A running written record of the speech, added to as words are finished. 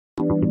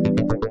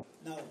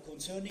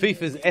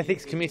FIFA's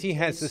Ethics Committee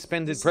has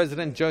suspended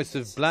President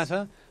Joseph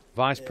Blatter,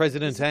 Vice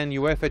President and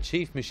UEFA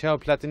Chief Michel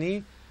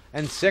Platini,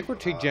 and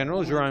Secretary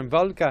General Jerome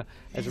Valcke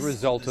as a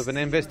result of an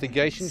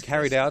investigation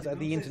carried out at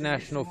the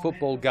international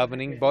football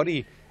governing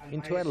body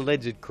into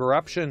alleged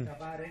corruption.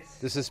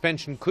 The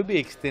suspension could be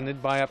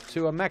extended by up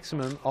to a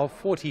maximum of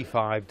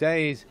 45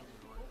 days.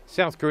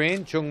 South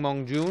Korean Chung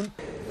Mong-jun,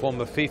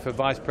 former FIFA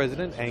Vice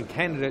President and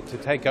candidate to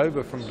take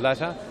over from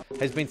Blatter,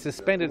 has been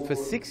suspended for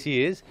 6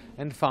 years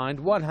and fined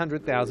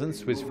 100,000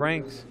 Swiss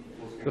francs.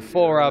 The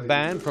four are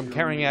banned from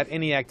carrying out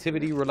any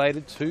activity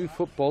related to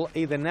football,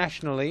 either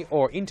nationally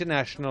or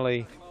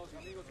internationally.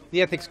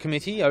 The Ethics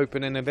Committee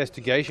opened an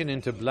investigation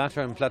into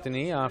Blatter and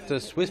Platini after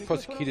Swiss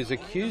prosecutors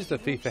accused the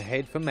FIFA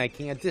head for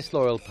making a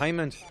disloyal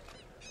payment.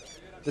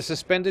 The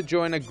suspended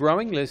join a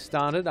growing list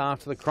started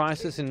after the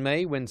crisis in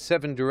May, when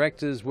 7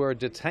 directors were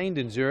detained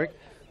in Zurich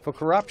for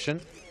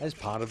corruption as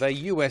part of a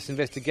US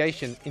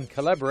investigation in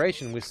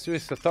collaboration with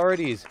Swiss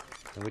authorities,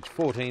 in which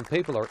 14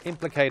 people are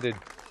implicated.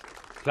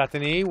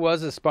 Platini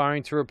was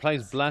aspiring to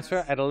replace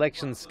Blatter at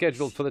elections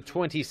scheduled for the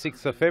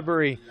 26th of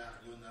February.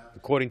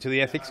 According to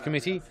the Ethics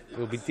Committee, it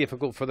will be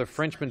difficult for the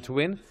Frenchman to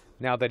win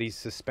now that he's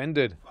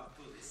suspended.